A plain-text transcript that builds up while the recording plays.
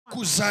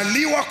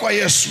Kuzaliwa kwa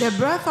Yesu, the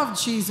birth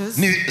of Jesus,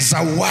 ni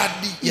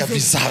zawadi ya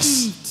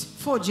vizazi.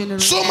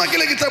 Soma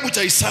kile kitabu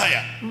cha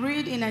Isaya.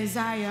 Read in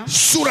Isaiah,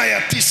 sura ya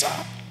 9.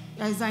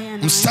 Isaiah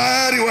 9.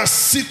 Mstari wa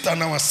 6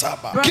 na wa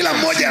 7. Kila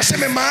mmoja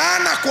aseme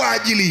maana kwa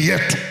ajili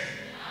yetu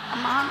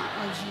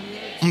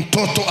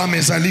mtoto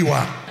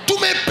amezaliwa.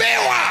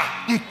 Tumepewa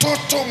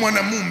mtoto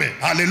mwanamume.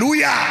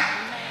 Haleluya.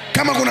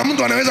 Kama kuna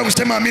mtu anaweza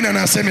kusema amina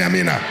na aseme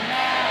amina.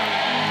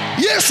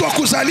 Yesu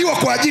hakuzaliwa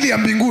kwa ajili ya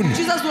mbinguni.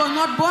 Jesus was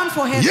not born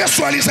for heaven.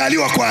 Yesu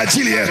alizaliwa kwa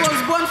ajili yetu. Jesus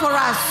was born for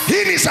us.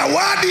 Hii ni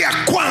zawadi ya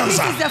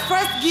kwanza. This is the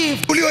first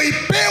gift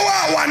tulioipewa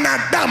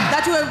wanadamu.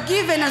 that we have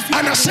given us.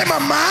 Anasema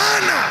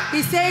maana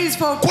he says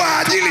kwa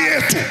ajili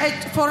yetu.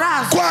 For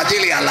us. Kwa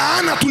ajili ya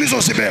laana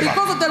tulizozibeba.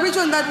 Because of the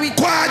region that we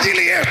kwa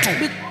ajili yetu.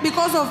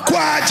 Because of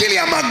kwa ajili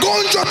ya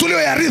magonjwa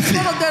tuliyoyarithi.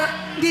 Because of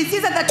the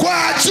diseases that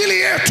kwa ajili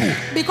yetu.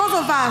 Because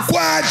of us.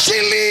 Kwa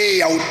ajili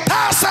ya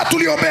utasa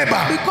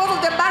tuliobeba. Because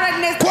of the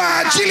barrenness. Kwa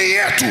ajili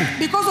yetu.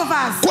 Because of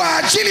us. Kwa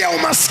ajili ya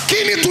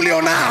umaskini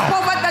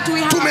tulionao.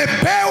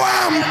 Tumepewa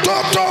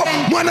mtoto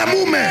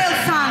mwanamume.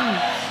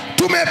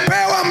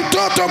 Tumepewa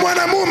mtoto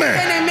mwanamume.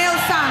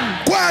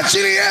 Kwa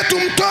ajili yetu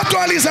mtoto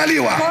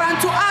alizaliwa.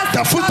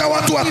 Tafuta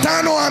watu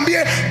 5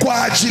 waambie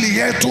kwa ajili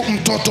yetu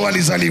mtoto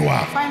alizaliwa.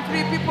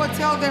 Find 3 people,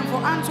 tell them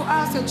for unto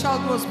us a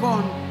child was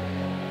born.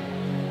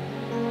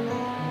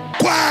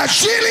 Kwa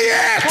ajili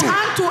yetu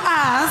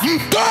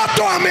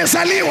mtoto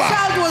amezaliwa.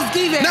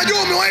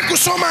 Najua umewahi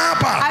kusoma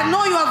hapa.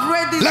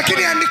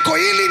 Lakini andiko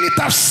hili ni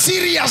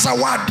tafsiri ya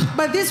zawadi.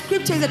 But this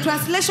scripture is a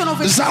translation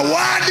of a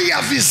zawadi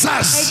ya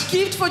vizazi. A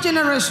gift for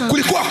generations.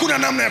 Kulikuwa hakuna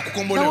namna ya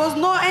kukombolewa. There was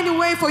no any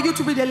way for you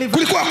to be delivered.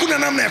 Kulikuwa hakuna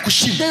namna ya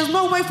kushinda. There is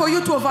no way for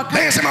you to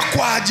overcome. Anasema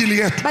kwa ajili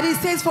yetu. But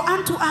it says for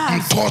unto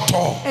us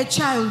mtoto a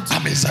child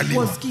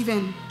amezaliwa. Was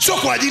given. Sio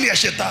kwa ajili ya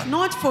shetani.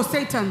 Not for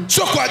Satan.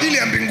 Sio kwa ajili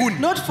ya mbinguni.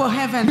 Not for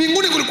heaven.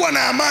 Mbinguni kulikuwa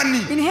na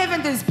amani. In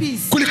heaven there is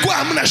peace. Kulikuwa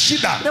hamna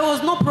shida. There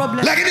was no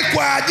problem. Lakini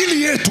kwa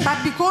ajili yetu.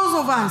 But because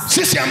of us.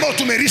 Sisi ambao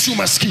tumerithi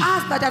umaskini.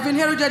 Us that have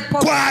inherited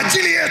poverty. Kwa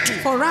ajili yetu.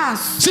 For us.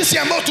 Sisi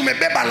ambao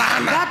tumebeba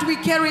laana. That we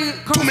carry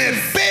crosses.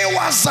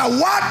 Tumepewa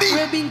zawadi. We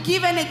have been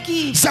given a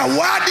gift.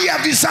 Zawadi ya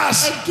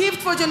vizazi. A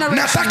gift for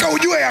generations. Nataka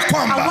ujue ya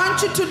kwamba I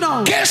want you to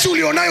know. Kesi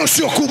ulionayo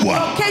sio kubwa.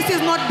 Your case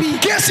is not big.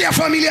 Kesi ya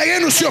familia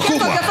yenu sio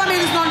kubwa.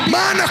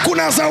 Maana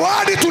kuna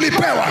zawadi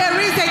tulipewa.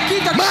 There is a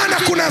gift. Maana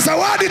kuna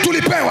zawadi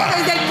tulipewa.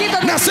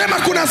 Nasema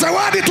kuna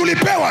zawadi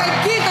tulipewa.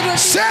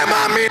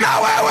 Sema amina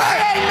wewe.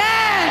 Amen.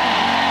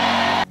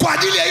 Kwa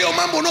ajili ya hiyo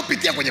mambo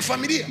unayopitia kwenye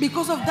familia.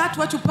 Because of that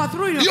what you pass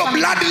through in your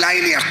family. Hiyo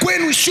bloodline ya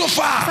kwenu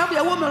isiyofaa. Sababu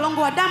ya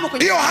mlolongo wa damu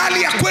kwenye. Hiyo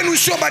hali ya kwenu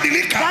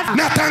isiyobadilika.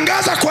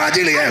 Natangaza kwa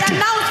ajili yetu.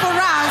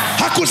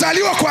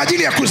 Hakuzaliwa kwa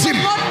ajili ya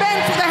kuzimu.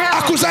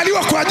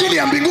 Hakuzaliwa kwa ajili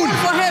ya mbinguni.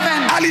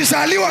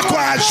 Alizaliwa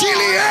kwa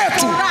ajili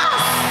yetu.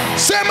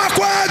 Sema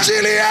kwa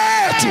ajili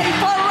yetu.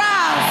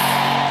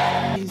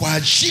 Kwa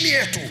ajili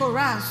yetu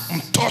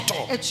mtoto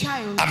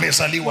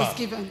amezaliwa.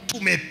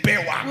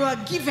 Tumepewa.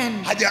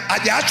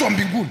 Hajaachwa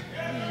mbinguni.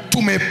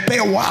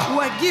 Tumepewa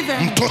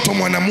mtoto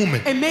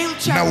mwanamume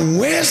na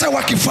uweza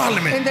wa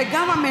kifalme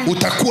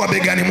utakuwa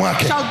begani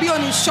mwake,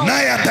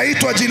 naye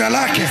ataitwa jina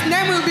lake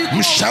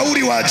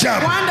Mshauri wa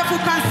ajabu,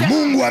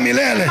 Mungu wa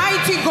milele,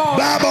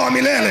 Baba wa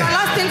milele,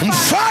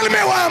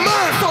 Mfalme wa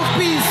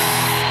amani.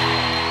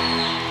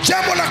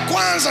 Jambo la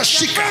kwanza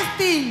shika.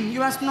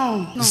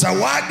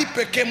 Zawadi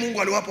pekee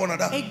Mungu aliwapa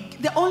wanadamu.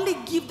 The only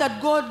gift that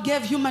God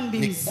gave human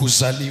beings ni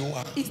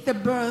kuzaliwa is the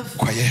birth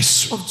kwa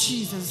Yesu. Of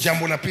Jesus.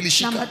 Jambo la pili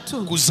shika.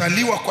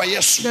 Kuzaliwa kwa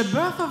Yesu. The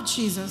birth of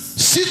Jesus.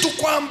 Si tu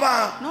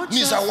kwamba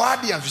ni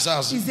zawadi ya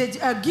vizazi. Is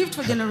a gift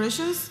for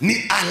generations.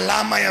 Ni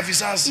alama ya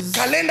vizazi.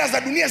 Kalenda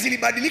za dunia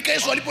zilibadilika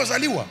Yesu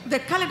alipozaliwa. The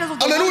calendars of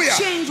the world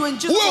changed when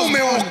Jesus was born.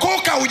 Wewe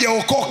umeokoka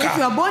hujaokoka. If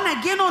you are born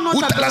again or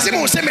not.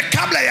 Lazima useme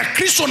kabla ya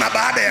Kristo na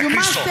baada ya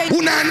Kristo.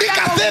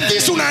 Unaandika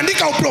thesis,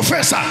 unaandika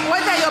uprofesa.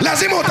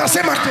 Lazima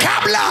utasema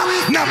kabla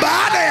na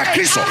baada ya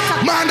Kristo.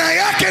 Maana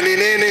yake ni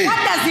nini? What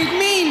does it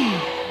mean?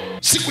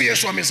 Siku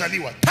Yesu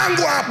amezaliwa.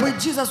 Tangu hapo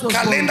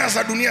kalenda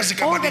za dunia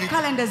zikabadilika. All the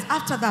calendars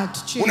after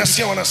that changed.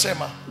 Unasikia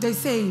wanasema they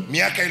say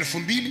miaka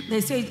 2000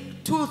 they say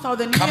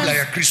 2000 kabla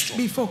ya Kristo.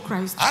 Before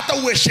Christ. Hata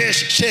uwe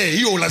shehe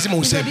hiyo lazima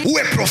useme.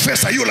 Uwe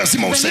profesa hiyo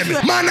lazima useme.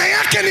 Maana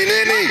yake ni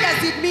nini? What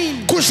does it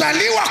mean?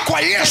 Kuzaliwa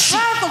kwa Yesu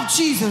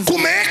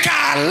kumeweka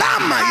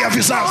alama ya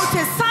vizazi.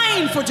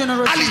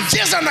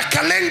 Alicheza na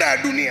kalenda ya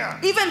dunia.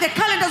 Even the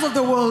calendars of the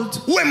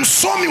world. Uwe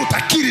msomi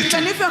utakiri tu.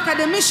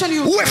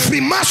 Uwe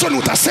Freemason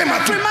utasema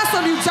tu.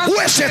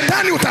 Uwe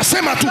shetani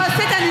utasema tu.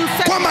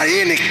 Kwamba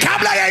hii ni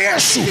kabla ya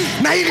Yesu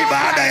na hii ni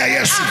baada ya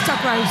Yesu.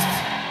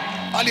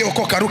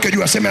 Aliokoka ruke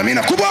juu aseme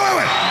amina kubwa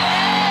wewe.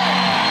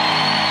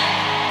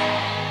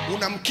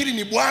 Unamkiri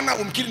ni Bwana,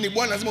 umkiri ni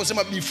Bwana lazima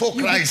useme before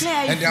Christ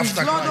and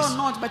after Christ. Or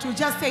not, but you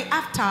just say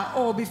after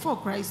or before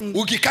Christ.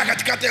 Ukikaa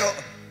katikati ya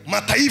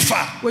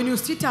mataifa, when you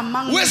sit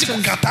among huwezi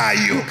kukataa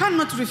hiyo. You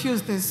cannot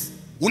refuse this.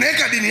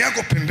 Unaweka dini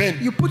yako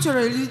pembeni. You put your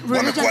religion.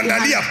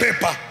 Wamekuandalia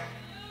pepa.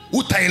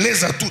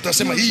 utaeleza tu,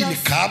 utasema hii ni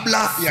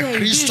kabla ya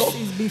Kristo,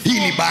 hii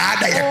ni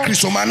baada ya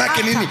Kristo. Maana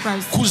yake nini?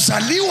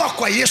 Kuzaliwa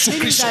kwa Yesu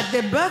Kristo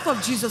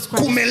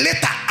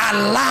kumeleta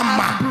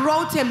alama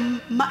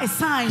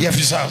ya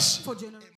vizazi.